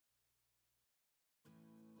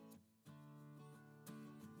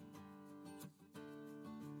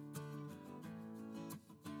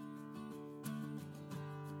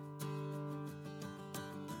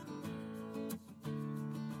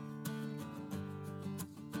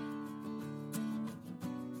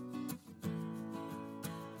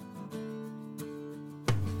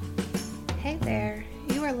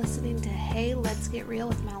are listening to Hey, Let's Get Real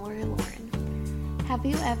with Mallory Lauren. Have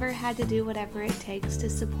you ever had to do whatever it takes to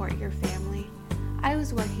support your family? I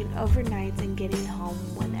was working overnights and getting home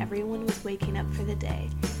when everyone was waking up for the day.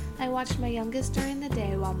 I watched my youngest during the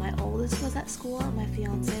day while my oldest was at school and my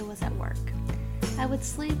fiance was at work. I would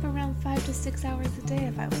sleep around 5 to 6 hours a day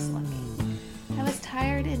if I was lucky. I was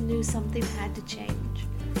tired and knew something had to change.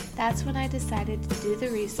 That's when I decided to do the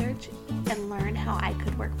research and learn how I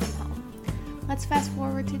could work from home. Let's fast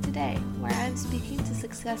forward to today, where I'm speaking to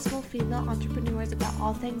successful female entrepreneurs about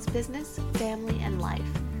all things business, family, and life.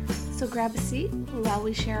 So grab a seat while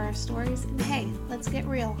we share our stories, and hey, let's get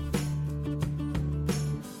real.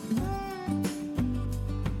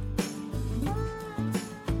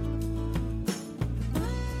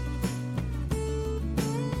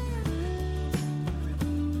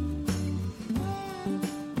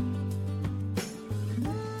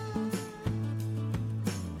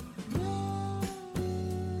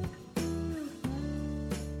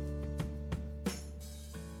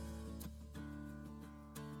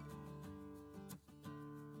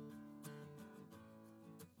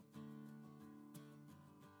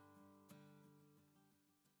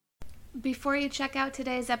 Before you check out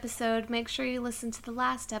today's episode, make sure you listen to the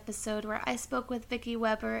last episode where I spoke with Vicki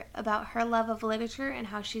Weber about her love of literature and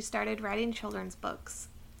how she started writing children's books.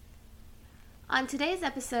 On today's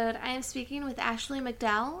episode, I am speaking with Ashley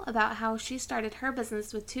McDowell about how she started her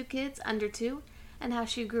business with 2 kids under 2 and how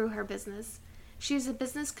she grew her business. She's a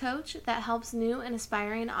business coach that helps new and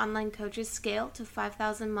aspiring online coaches scale to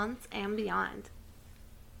 5,000 months and beyond.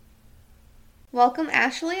 Welcome,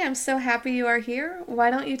 Ashley. I'm so happy you are here. Why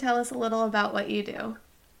don't you tell us a little about what you do?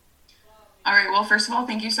 All right. Well, first of all,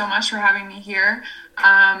 thank you so much for having me here.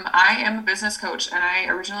 I am a business coach, and I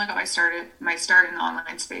originally got my start in the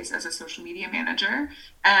online space as a social media manager.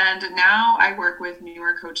 And now I work with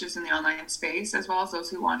newer coaches in the online space, as well as those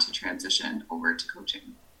who want to transition over to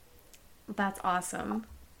coaching. That's awesome.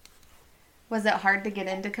 Was it hard to get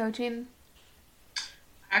into coaching?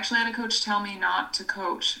 I actually had a coach tell me not to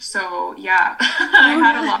coach. So yeah, I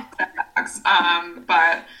had a lot of setbacks,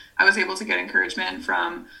 but I was able to get encouragement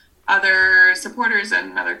from other supporters and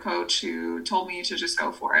another coach who told me to just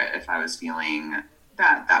go for it if I was feeling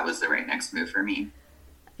that that was the right next move for me.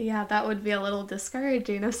 Yeah, that would be a little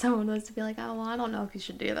discouraging if someone was to be like, oh, well, I don't know if you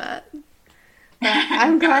should do that. But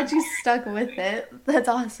I'm glad you stuck with it. That's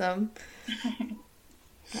awesome.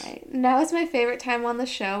 Right. Now is my favorite time on the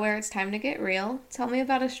show where it's time to get real. Tell me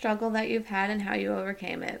about a struggle that you've had and how you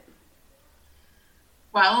overcame it.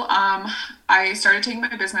 Well, I started taking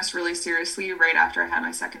my business really seriously right after I had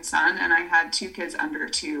my second son, and I had 2 kids under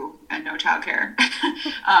 2 and no childcare,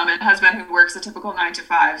 and a husband who works a typical 9 to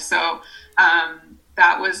 5. So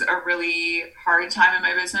that was a really hard time in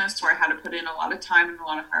my business where I had to put in a lot of time and a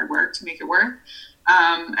lot of hard work to make it work.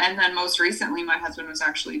 And then most recently, my husband was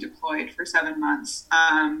actually deployed for 7 months.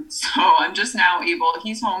 So I'm just now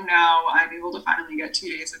he's home now. I'm able to finally get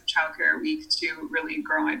 2 days of childcare a week to really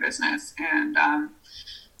grow my business. And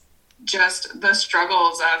just the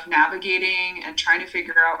struggles of navigating and trying to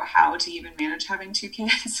figure out how to even manage having 2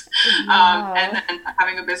 kids. Wow. And then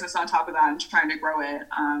having a business on top of that and trying to grow it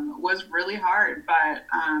was really hard. But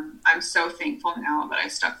I'm so thankful now that I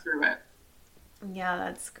stuck through it. Yeah,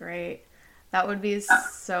 that's great. That would be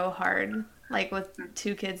so hard, like with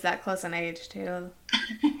 2 kids that close in age too.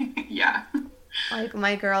 Yeah. Like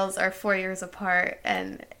my girls are 4 years apart,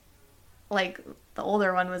 and like the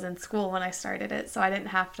older one was in school when I started it, so I didn't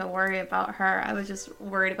have to worry about her. I was just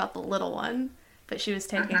worried about the little one, but she was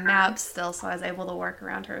taking naps still, so I was able to work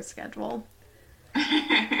around her schedule.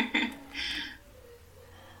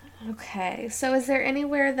 Okay, so is there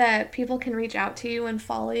anywhere that people can reach out to you and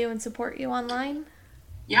follow you and support you online?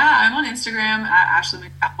 Yeah, I'm on Instagram at Ashley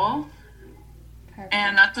McDowell. Perfect.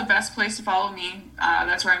 And that's the best place to follow me.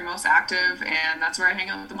 That's where I'm most active, and that's where I hang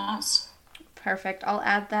out the most. Perfect. I'll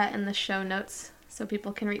add that in the show notes so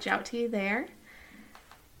people can reach out to you there.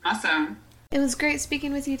 Awesome. It was great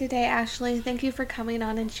speaking with you today, Ashley. Thank you for coming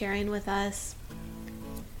on and sharing with us.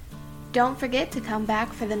 Don't forget to come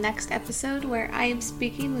back for the next episode where I am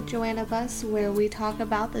speaking with Joanna Buss, where we talk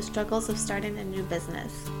about the struggles of starting a new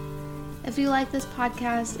business. If you like this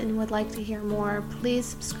podcast and would like to hear more, please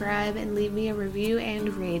subscribe and leave me a review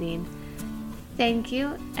and rating. Thank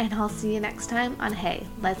you, and I'll see you next time on Hey,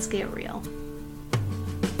 Let's Get Real.